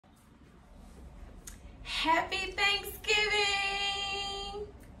Happy Thanksgiving!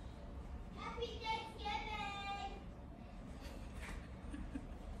 Happy Thanksgiving!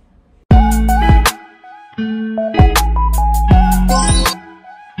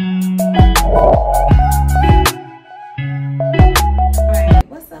 Alright,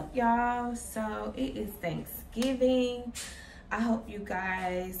 what's up, y'all? So it is Thanksgiving. I hope you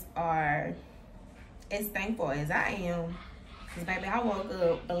guys are as thankful as I am. Cause baby, I woke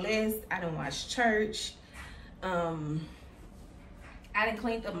up blessed. I done watched church. I done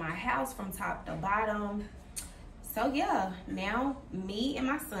cleaned up my house from top to bottom. So yeah, now me and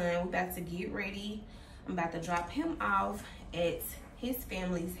my son, we about to get ready. I'm about to drop him off at his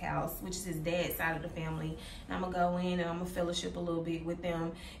family's house, which is his dad's side of the family. And I'm gonna go in and I'm gonna fellowship a little bit with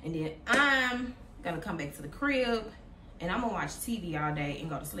them. And then I'm gonna come back to the crib and I'm gonna watch TV all day and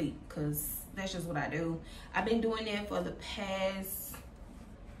go to sleep, cause that's just what I do. I've been doing that for the past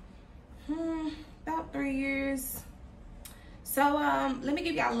about 3 years. So let me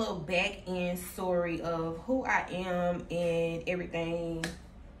give y'all a little back end story of who I am and everything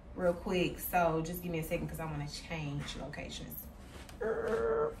real quick. So just give me a second because I want to change locations.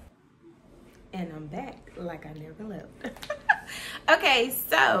 And I'm back like I never left. Okay,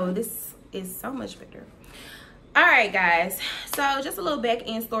 so this is so much better. All right, guys, so just a little back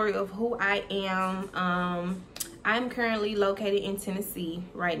end story of who I am. I'm currently located in Tennessee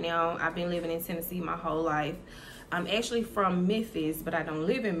right now. I've been living in Tennessee my whole life. I'm actually from Memphis, but I don't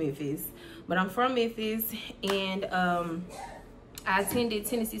live in Memphis. But I'm from Memphis, and I attended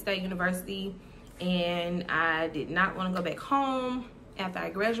Tennessee State University, and I did not want to go back home after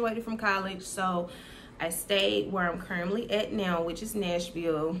I graduated from college. So I stayed where I'm currently at now, which is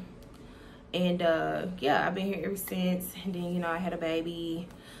Nashville. And yeah, I've been here ever since. And then, you know, I had a baby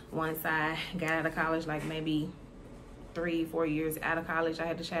once I got out of college, like maybe 3-4 years out of college. I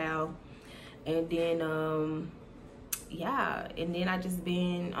had a child. And then yeah, and then I just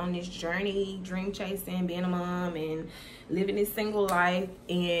been on this journey, dream chasing, being a mom and living this single life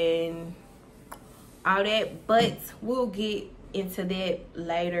and all that. But we'll get into that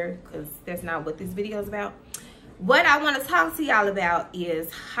later, because that's not what this video is about. What I want to talk to y'all about is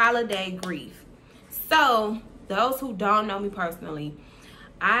holiday grief. So those who don't know me personally,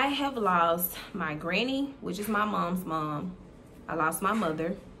 I have lost my granny, which is my mom's mom. I lost my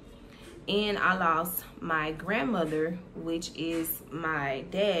mother, and I lost my grandmother, which is my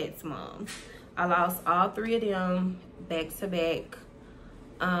dad's mom. I lost all three of them back to back.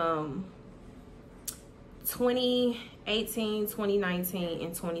 2018, 2019,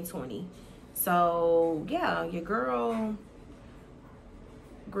 and 2020. So yeah, your girl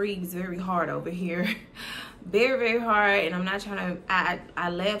grieves very hard over here. Very, very hard. And I'm not trying to, I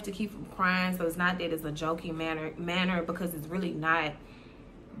laugh to keep from crying, so it's not that it's a joking manner, because it's really not.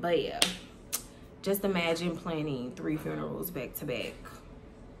 But yeah, just imagine planning 3 funerals back to back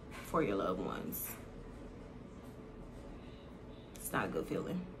for your loved ones. It's not a good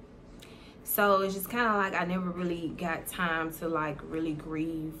feeling. So it's just kind of like I never really got time to like really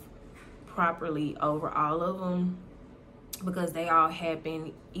grieve properly over all of them, because they all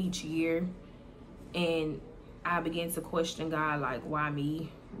happen each year. And I began to question God, like, why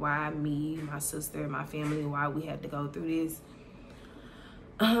me, my sister, my family, why we had to go through this.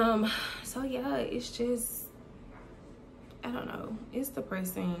 So yeah, it's just, I don't know, it's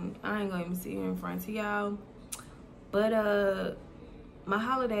depressing. I ain't gonna even sit here in front of y'all, but my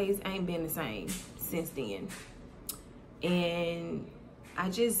holidays ain't been the same since then. And I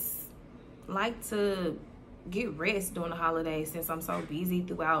just like to get rest during the holidays, since I'm so busy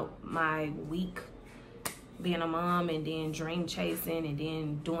throughout my week being a mom, and then dream chasing, and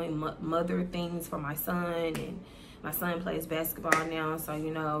then doing mother things for my son. And my son plays basketball now, so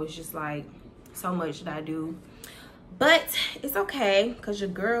you know, it's just like so much that I do. But it's okay, because your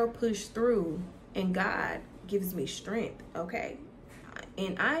girl pushed through and God gives me strength, okay?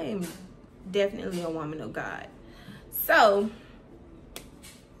 And I am definitely a woman of God. So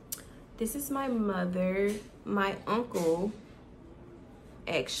this is my mother. My uncle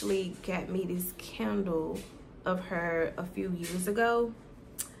actually got me this candle of her a few years ago.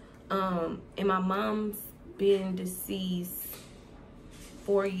 And my mom's been deceased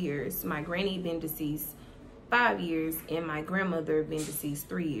 4 years. My granny been deceased 5 years, and my grandmother been deceased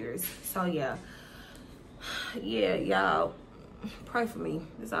 3 years. So yeah, y'all pray for me.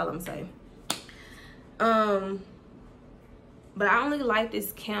 That's all I'm saying. But I only light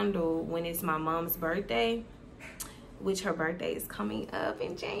this candle when it's my mom's birthday, which her birthday is coming up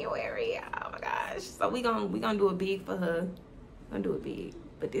in January. Oh my gosh. So we gonna do it big for her. Gonna do it big.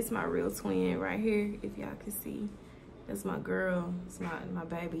 But this is my real twin right here, if y'all can see. That's my girl. It's my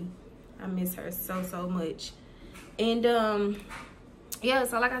baby. I miss her so much. And yeah,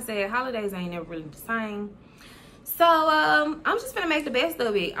 so like I said, holidays ain't never really the same. So I'm just gonna make the best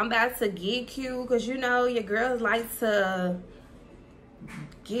of it. I'm about to get cute because you know your girls like to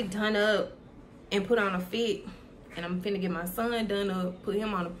get done up and put on a fit. And I'm finna get my son done up, put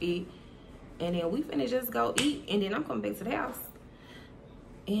him on a fit, and then we finna just go eat, and then I'm coming back to the house.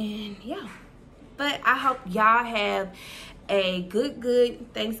 And yeah, but I hope y'all have a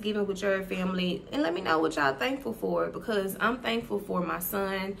good Thanksgiving with your family, and let me know what y'all thankful for, because I'm thankful for my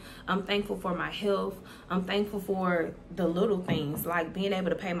son, I'm thankful for my health, I'm thankful for the little things like being able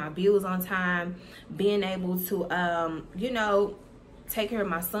to pay my bills on time, being able to you know, take care of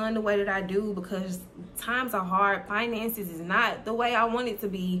my son the way that I do, because times are hard. Finances is not the way I want it to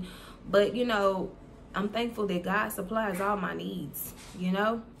be, but you know, I'm thankful that God supplies all my needs, you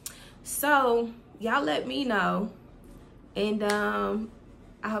know. So y'all let me know, and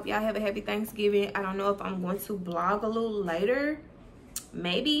I hope y'all have a happy Thanksgiving. I don't know if I'm going to vlog a little later,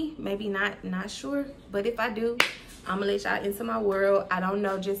 maybe not sure, but if I do, I'm gonna let y'all into my world. I don't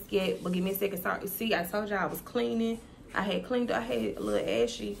know just yet, but give me a second. Sorry, see, I told y'all I was cleaning. I had cleaned up, I had a little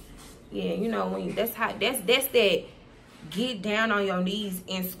ashy. Yeah, you know, when you, that's that get down on your knees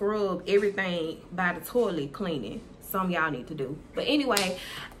and scrub everything by the toilet cleaning. Some y'all need to do. But anyway,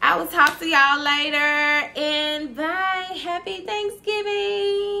 I will talk to y'all later, and bye. Happy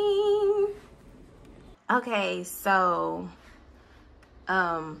Thanksgiving. Okay, so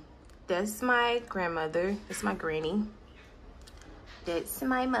that's my grandmother. That's my granny. That's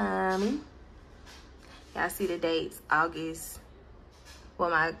my mommy. Y'all see the dates, August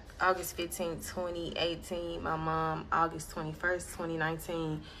 15th, 2018. My mom, August 21st,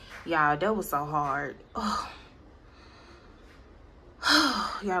 2019. Y'all, that was so hard. Oh.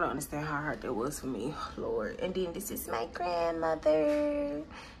 Y'all don't understand how hard that was for me, Lord. And then this is my grandmother.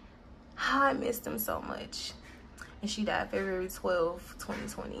 How I missed them so much. And she died February 12th,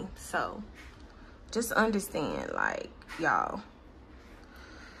 2020. So, just understand, like, y'all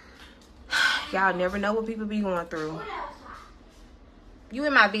never know what people be going through. You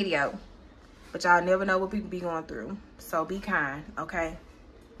in my video, but y'all never know what people be going through. So be kind, okay?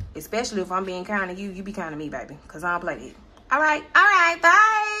 Especially if I'm being kind to you, you be kind to me, baby, because I don't play it. All right,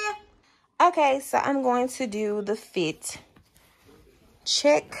 bye. Okay, so I'm going to do the fit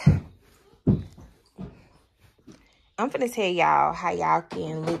check. I'm finna tell y'all how y'all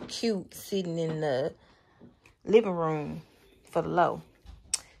can look cute sitting in the living room for the low.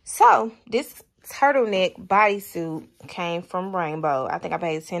 So, this turtleneck bodysuit came from Rainbow. I think I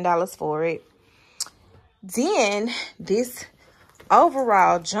paid $10 for it. Then, this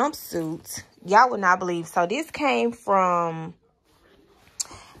overall jumpsuit, y'all would not believe. So, this came from,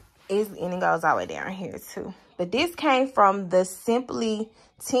 and it goes all the way down here too. But this came from the Simply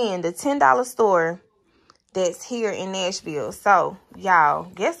 10, the $10 store that's here in Nashville. So, y'all,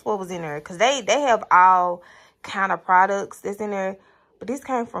 guess what was in there? Because they have all kind of products that's in there. But this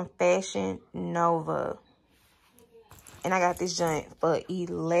came from Fashion Nova. And I got this joint for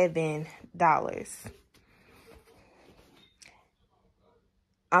 $11.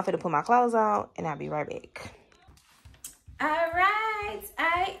 I'm finna put my clothes on and I'll be right back. All right,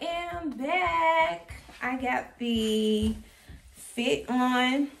 I am back. I got the fit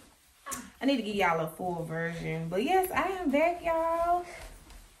on. I need to give y'all a full version. But yes, I am back, y'all.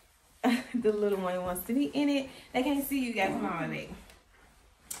 The little one wants to be in it. They can't see you guys. Come on, baby.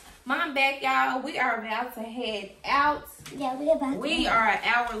 Mom back, y'all. We are about to head out. Yeah, we are an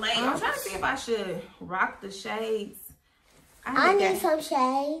hour late. I'm trying to see if I should rock the shades. I need some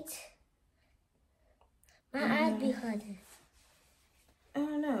shades. My eyes be hurting. I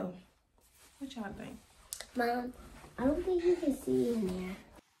don't know. What y'all think? Mom, I don't think you can see in there.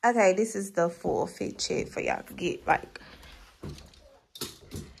 Okay, this is the full fit check for y'all to get, like.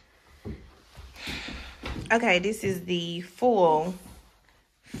 Okay, this is the full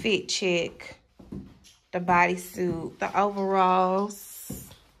fit check. The bodysuit, the overalls.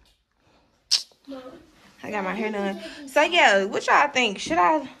 Mom, I got my hair done. So, yeah, what y'all think? Should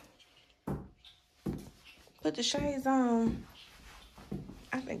I put the shades on?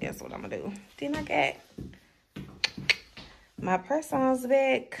 I think that's what I'm going to do. Then I got my press-ons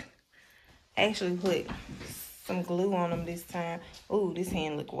back. I actually put some glue on them this time. Ooh, this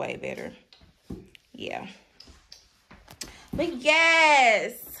hand look way better. Yeah. But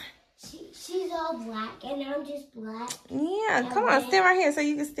yes. She's all black and I'm just black. Yeah, come on, stand right here so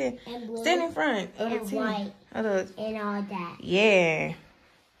you can stand. Stand in front of the and white and all that. Yeah.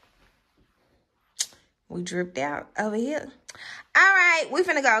 We dripped out over here. All right, we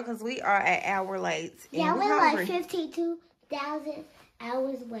finna go because we are an hour late. Yeah, we're like 52,000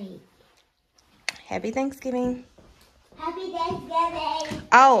 hours late. Happy Thanksgiving. Happy Thanksgiving.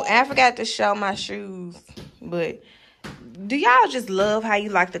 Oh, and I forgot to show my shoes. But do y'all just love how you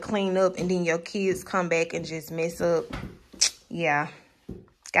like to clean up and then your kids come back and just mess up? Yeah.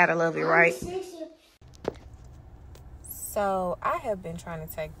 Gotta love it, right? So, I have been trying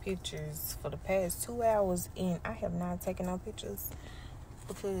to take pictures for the past 2 hours, and I have not taken no pictures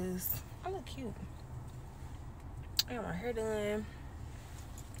because I look cute. I got my hair done.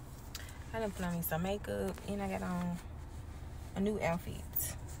 I done put on me some makeup, and I got on a new outfit.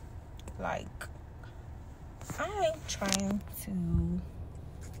 Like, I'm trying to,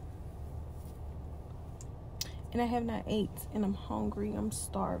 and I have not ate, and I'm hungry. I'm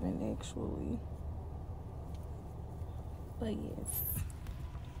starving, actually. But yes.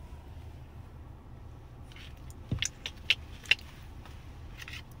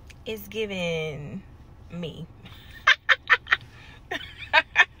 It's giving me.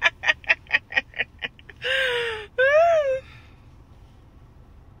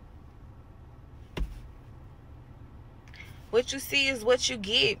 What you see is what you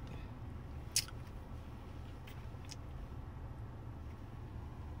get.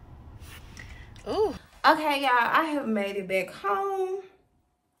 Ooh. Okay, y'all, I have made it back home.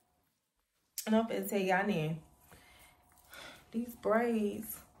 And I'm gonna tell y'all now, these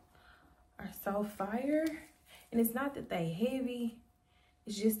braids are so fire. And it's not that they heavy.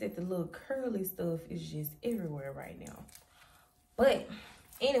 It's just that the little curly stuff is just everywhere right now. But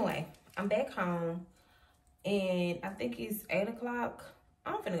anyway, I'm back home. And I think it's 8 o'clock.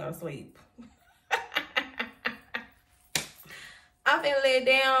 I'm finna go to sleep. I'm finna lay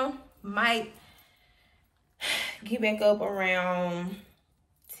down. Might get back up around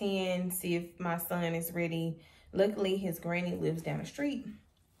 10, see if my son is ready. Luckily, his granny lives down the street.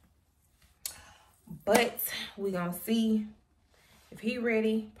 But we gonna see if he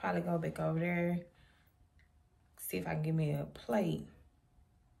ready. Probably go back over there. See if I can get me a plate.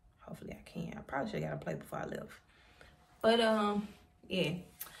 Hopefully I can. I probably should have got a plate before I left. But yeah.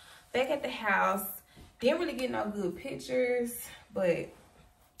 Back at the house. Didn't really get no good pictures, but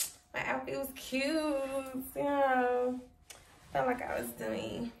my outfit was cute. You know, felt like I was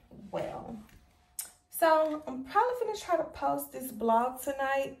doing well. So I'm probably gonna try to post this vlog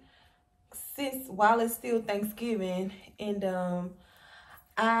tonight, since while it's still Thanksgiving, and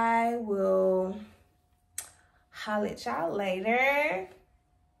I will holler at y'all later.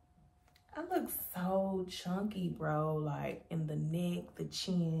 I look so chunky, bro, like in the neck, the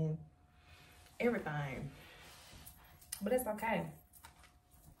chin, everything. But it's okay.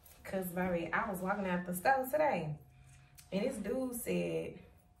 Cause baby, I was walking out the store today and this dude said,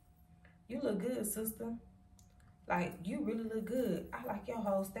 "You look good, sister. Like, you really look good. I like your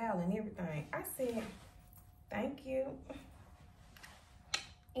whole style and everything." I said, "Thank you."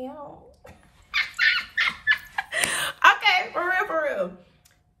 Ew. Okay, for real, for real.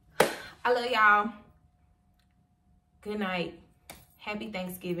 I love y'all. Good night. Happy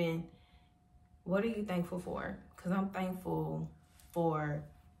Thanksgiving. What are you thankful for? Because I'm thankful for,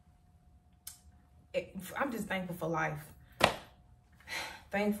 I'm just thankful for life.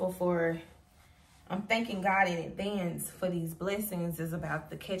 Thankful for, I'm thanking God in advance for these blessings is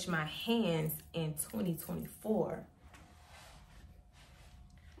about to catch my hands in 2024.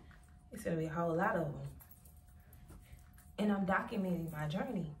 It's going to be a whole lot of them. And I'm documenting my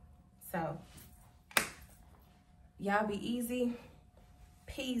journey. So, y'all be easy,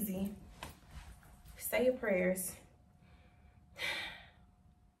 peasy. Say your prayers.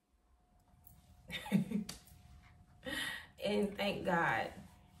 And thank God.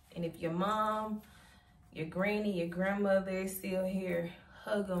 And if your mom, your granny, your grandmother is still here,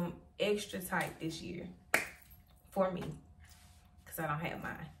 hug them extra tight this year for me, because I don't have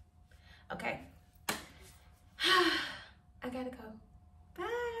mine. Okay? I gotta go.